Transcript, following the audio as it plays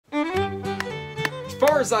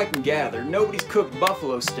far as I can gather, nobody's cooked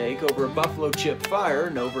buffalo steak over a buffalo chip fire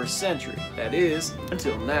in over a century. That is,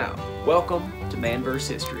 until now. Welcome to Man vs.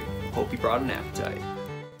 History. Hope you brought an appetite.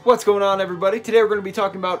 What's going on, everybody? Today we're going to be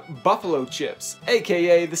talking about buffalo chips,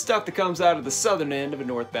 aka the stuff that comes out of the southern end of a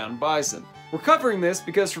northbound bison. We're covering this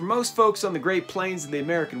because for most folks on the Great Plains of the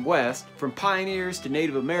American West, from pioneers to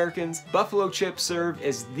Native Americans, buffalo chips served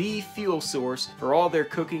as the fuel source for all their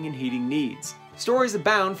cooking and heating needs. Stories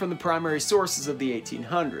abound from the primary sources of the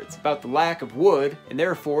 1800s about the lack of wood and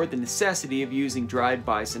therefore the necessity of using dried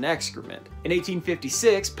bison excrement. In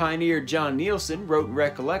 1856, pioneer John Nielsen wrote in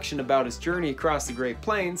recollection about his journey across the Great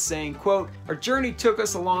Plains, saying, quote, "Our journey took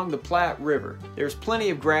us along the Platte River. There was plenty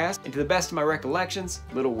of grass and, to the best of my recollections,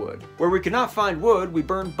 little wood. Where we could not find wood, we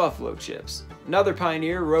burned buffalo chips." Another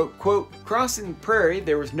pioneer wrote, quote, "Crossing the prairie,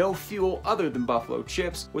 there was no fuel other than buffalo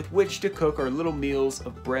chips with which to cook our little meals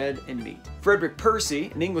of bread and meat." Frederick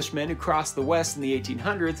Percy, an Englishman who crossed the West in the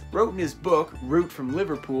 1800s, wrote in his book, Route from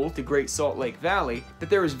Liverpool to Great Salt Lake Valley, that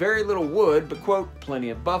there was very little wood, but, quote,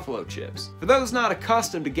 "plenty of buffalo chips." For those not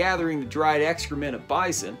accustomed to gathering the dried excrement of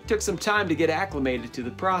bison, it took some time to get acclimated to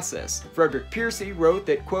the process. Frederick Percy wrote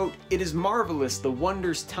that, quote, "It is marvelous the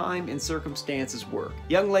wonders time and circumstances work.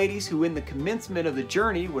 Young ladies who in the commencement of the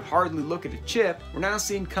journey would hardly look at a chip were now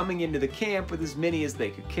seen coming into the camp with as many as they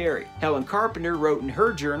could carry." Helen Carpenter wrote in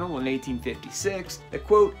her journal in 1856 that,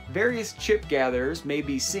 quote, "Various chip gatherers may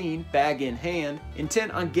be seen, bag in hand,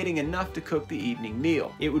 intent on getting enough to cook the evening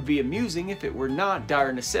meal. It would be amusing if it were not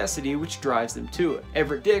dire necessity which drives them to it."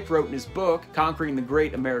 Everett Dick wrote in his book, Conquering the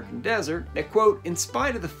Great American Desert, that, quote, "In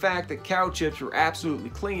spite of the fact that cow chips were absolutely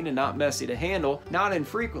clean and not messy to handle, not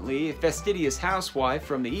infrequently a fastidious housewife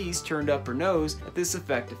from the East turned up her nose at this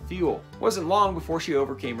effective fuel. It wasn't long before she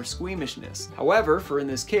overcame her squeamishness. However, for in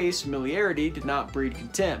this case, familiarity did not breed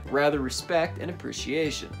contempt, rather respect and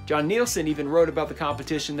appreciation." John Nielsen even wrote about the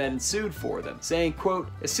competition that ensued for them, saying, quote,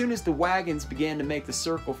 "As soon as the wagons began to make the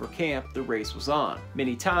circle for camp, the race was on.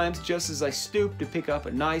 Many times, just as I stooped to pick up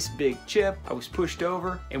a nice big chip, I was pushed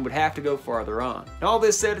over and would have to go farther on." And all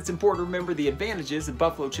this said, it's important to remember the advantages that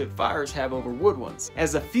buffalo chip fires have over wood ones.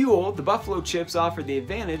 As a fuel, the buffalo chips offer the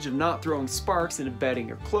advantage of not throwing sparks into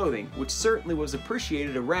bedding or clothing, which certainly was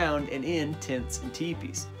appreciated around and in tents and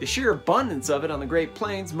teepees. The sheer abundance of it on the Great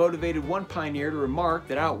Plains motivated one pioneer to remark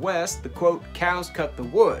that out west, the, quote, "cows cut the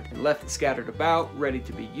wood and left it scattered about, ready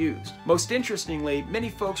to be used." Most interestingly, many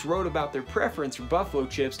folks wrote about their preference for buffalo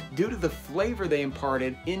chips due to the flavor they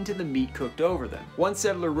imparted into the meat cooked over them. One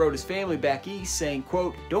settler wrote his family back east saying,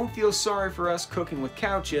 quote, "Don't feel sorry for us cooking with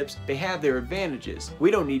cow chips, they have their advantages.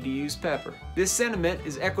 We don't need to use pepper." This sentiment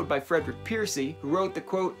is echoed by Frederick Percy, who wrote that,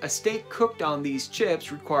 quote, "A steak cooked on these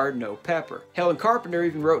chips required no pepper." Helen Carpenter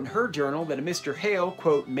even wrote in her journal that a Mr. Hale,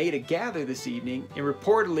 quote, "made a gather this evening, and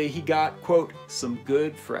reportedly he got, quote, some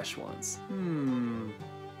good fresh ones."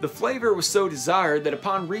 The flavor was so desired that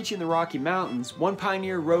upon reaching the Rocky Mountains, one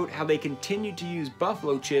pioneer wrote how they continued to use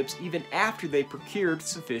buffalo chips even after they procured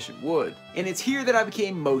sufficient wood. And it's here that I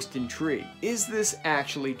became most intrigued. Is this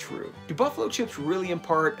actually true? Do buffalo chips really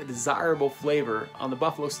impart a desirable flavor on the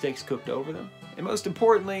buffalo steaks cooked over them? And most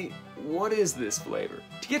importantly, what is this flavor?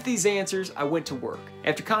 To get these answers, I went to work.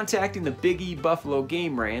 After contacting the Big E Buffalo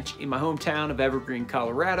Game Ranch in my hometown of Evergreen,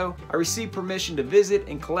 Colorado, I received permission to visit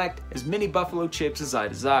and collect as many buffalo chips as I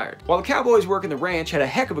desired. While the cowboys working the ranch had a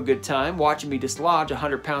heck of a good time watching me dislodge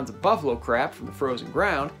 100 pounds of buffalo crap from the frozen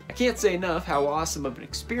ground, I can't say enough how awesome of an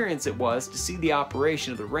experience it was to see the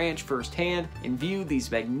operation of the ranch firsthand and view these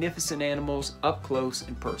magnificent animals up close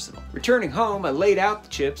and personal. Returning home, I laid out the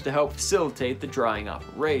chips to help facilitate the drying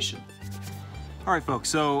operation. Alright folks,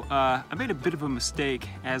 so I made a bit of a mistake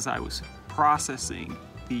as I was processing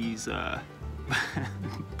these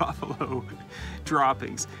buffalo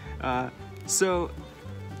droppings. So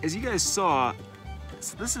as you guys saw,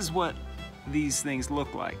 so this is what these things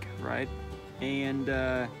look like, right? And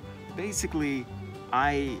basically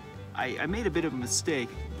I made a bit of a mistake.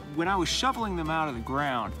 When I was shoveling them out of the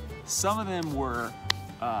ground, some of them were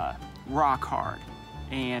rock hard,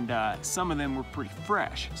 and some of them were pretty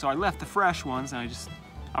fresh. So I left the fresh ones and I just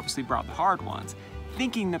obviously brought the hard ones,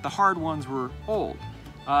 thinking that the hard ones were old.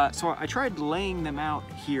 So I tried laying them out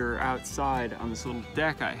here outside on this little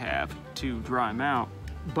deck I have to dry them out,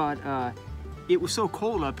 but it was so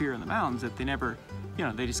cold up here in the mountains that they never, you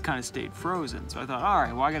know, they just kind of stayed frozen. So I thought, all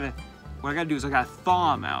right, well what I gotta do is I gotta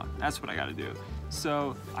thaw them out. That's what I gotta do.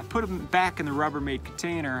 So I put them back in the Rubbermaid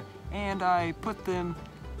container and I put them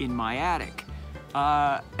in my attic.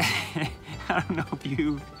 I don't know if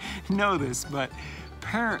you know this, but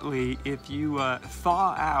apparently if you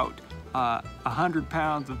thaw out 100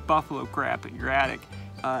 pounds of buffalo crap in your attic,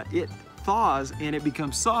 it thaws and it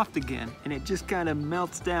becomes soft again, and it just kind of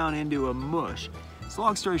melts down into a mush. So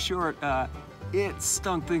long story short, it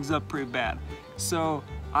stunk things up pretty bad. So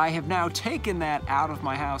I have now taken that out of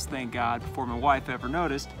my house, thank God, before my wife ever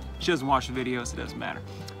noticed. She doesn't watch the videos, it doesn't matter.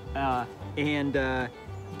 And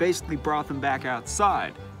basically brought them back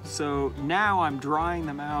outside. So now I'm drying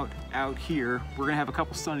them out here. We're gonna have a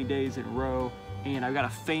couple sunny days in a row, and I've got a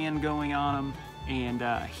fan going on them and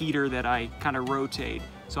a heater that I kind of rotate.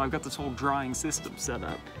 So I've got this whole drying system set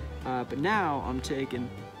up. But now I'm taking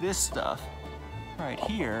this stuff right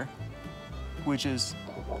here, which is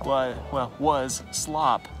was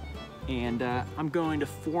slop, and I'm going to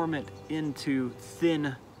form it into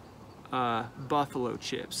thin buffalo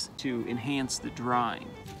chips to enhance the drying.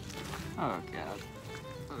 Oh God.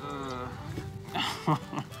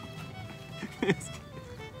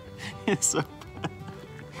 It's so bad.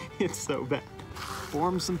 It's so bad.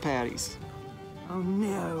 Form some patties. Oh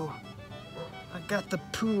no, I got the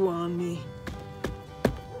poo on me.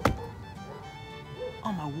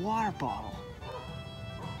 On my water bottle.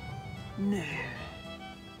 No.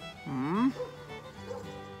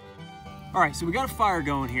 All right, so we got a fire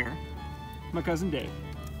going here. My cousin Dave.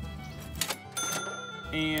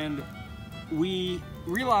 And we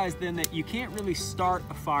realized then that you can't really start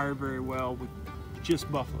a fire very well with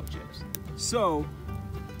just buffalo chips. So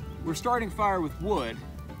we're starting fire with wood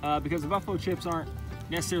because the buffalo chips aren't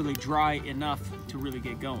necessarily dry enough to really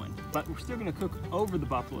get going. But we're still gonna cook over the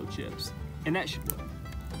buffalo chips, and that should work.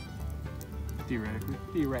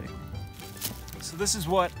 Theoretically. So this is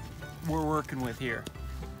what we're working with here.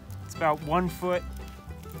 It's about 1 foot,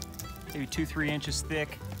 maybe 2-3 inches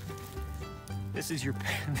thick. This is your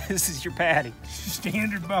patty.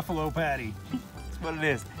 Standard buffalo patty. That's what it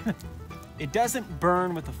is. It doesn't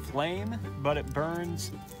burn with a flame, but it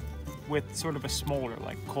burns with sort of a smolder,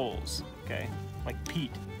 like coals, okay? Like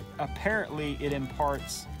peat. Apparently it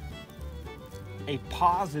imparts a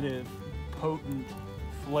positive, potent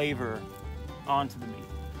flavor onto the meat.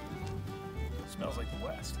 It smells like the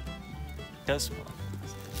West. It does smell like the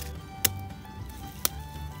West.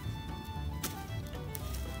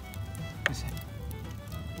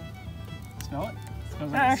 Smell it? Smells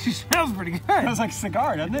like That actually smells pretty good. Smells like a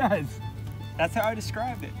cigar, doesn't it? It does. That's how I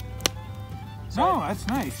described it. So No, that's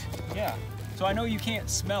nice. yeah. So I know you can't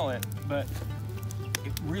smell it, but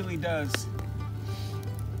it really does.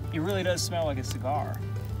 It really does smell like a cigar.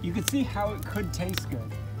 You can see how it could taste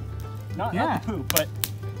good. Not the poop, but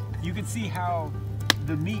you can see how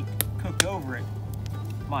the meat cooked over it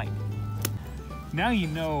might. Now you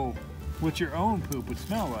know what your own poop would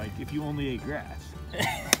smell like if you only ate grass.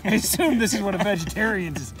 I assume this is what a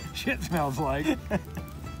vegetarian's shit smells like.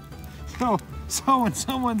 So when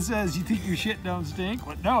someone says you think your shit don't stink,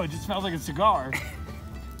 well, no, it just smells like a cigar.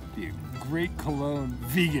 You great cologne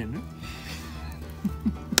vegan.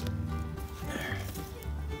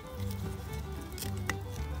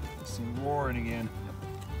 It's roaring again.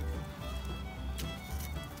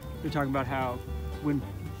 They're talking about how when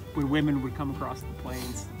women would come across the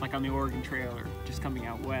plains, like on the Oregon Trail or just coming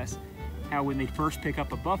out west, how when they first pick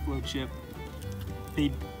up a buffalo chip,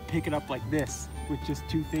 they'd pick it up like this with just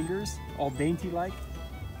 2 fingers, all dainty-like,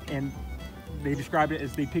 and they described it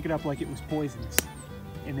as they pick it up like it was poisonous,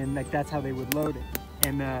 and then like that's how they would load it.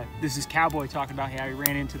 And this is Cowboy talking about how he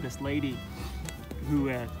ran into this lady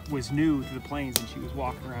who was new to the plains, and she was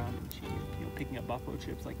walking around and she, picking up buffalo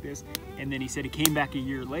chips like this, and then he said he came back a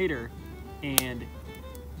year later and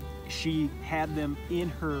she had them in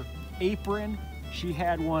her apron. She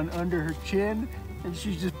had one under her chin, and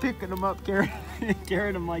she's just picking them up,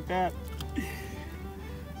 carrying them like that.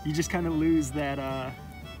 You just kind of lose that,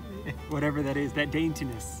 whatever that is, that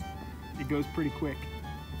daintiness. It goes pretty quick.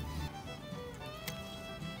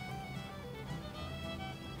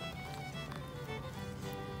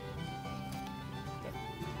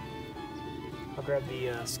 I'll grab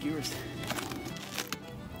the skewers.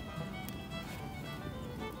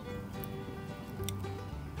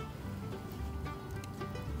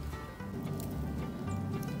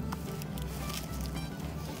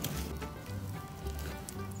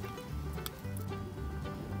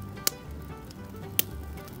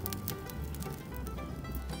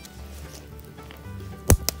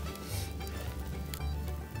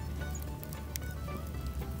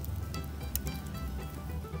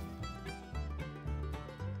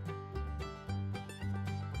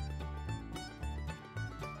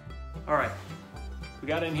 All right, we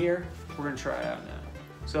got in here. We're gonna try it out now.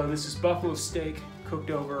 So this is buffalo steak cooked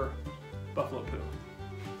over buffalo poo.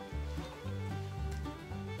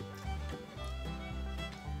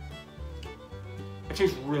 It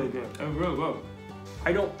tastes really good. Oh, really good.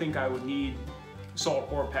 I don't think I would need salt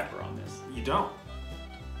or pepper on this. You don't.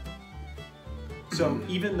 So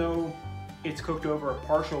even though it's cooked over a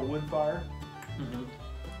partial wood fire,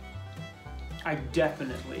 I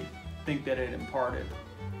definitely think that it imparted.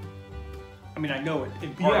 I mean, I know it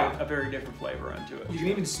imparted a very different flavor onto it. You can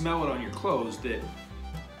even smell it on your clothes that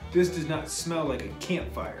this does not smell like a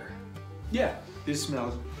campfire. Yeah. This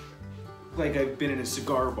smells like I've been in a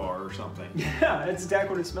cigar bar or something. Yeah, that's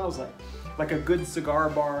exactly what it smells like. Like a good cigar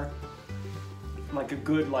bar, like a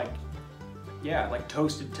good, like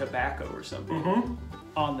toasted tobacco or something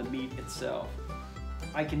on the meat itself.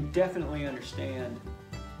 I can definitely understand,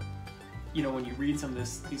 you know, when you read some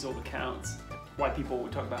of these old accounts, why people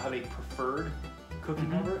would talk about how they preferred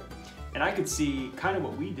cooking over it. And I could see kind of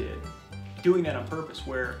what we did, doing that on purpose,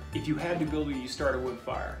 where if you had the ability, you start a wood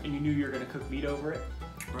fire and you knew you were going to cook meat over it,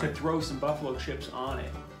 to throw some buffalo chips on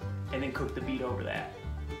it and then cook the meat over that.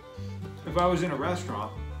 If I was in a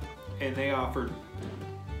restaurant and they offered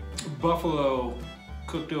buffalo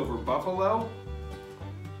cooked over buffalo,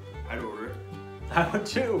 I'd order it. I would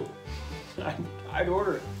too. I'd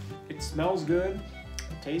order it. It smells good,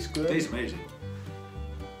 it tastes good. It tastes amazing.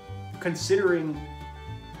 Considering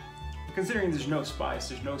there's no spice,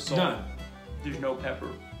 there's no salt, None. There's no pepper.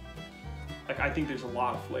 Like, I think there's a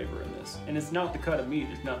lot of flavor in this, and it's not the cut of meat.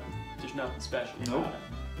 There's nothing special about it.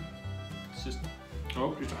 It's just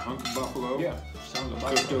just a hunk of buffalo. Yeah, sounds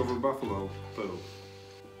like cooked over buffalo. Boom.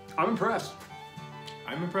 I'm impressed.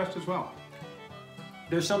 I'm impressed as well.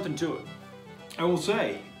 There's something to it. I will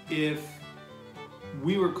say, if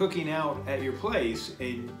we were cooking out at your place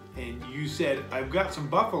and you said, I've got some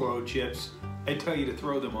buffalo chips, I'd tell you to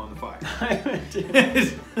throw them on the fire.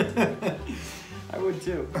 I would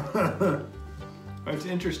too. That's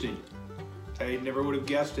interesting. I never would have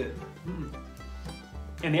guessed it.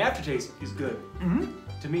 And the aftertaste is good.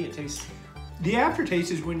 To me, it tastes... The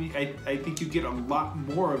aftertaste is when I think you get a lot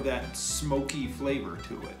more of that smoky flavor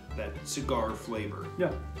to it, that cigar flavor.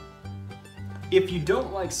 Yeah. If you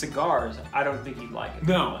don't like cigars, I don't think you'd like it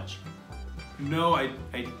very much. No, I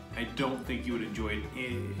don't think you would enjoy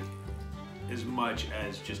it as much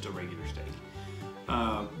as just a regular steak.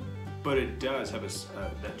 But it does have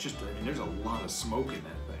there's a lot of smoke in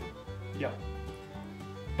that thing. Yeah.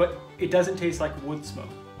 But it doesn't taste like wood smoke.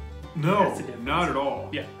 No, That's the difference. not at all.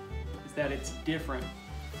 Yeah. Is that it's different,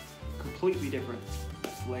 completely different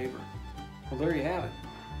flavor. Well, there you have it.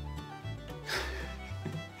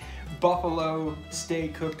 Buffalo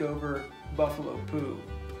steak cooked over buffalo poo.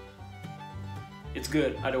 It's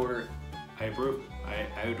good. I'd order it. I approve.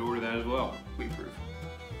 I would order that as well. We approve.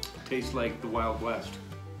 Tastes like the Wild West.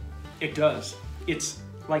 It does. It's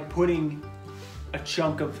like putting a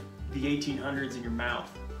chunk of the 1800s in your mouth.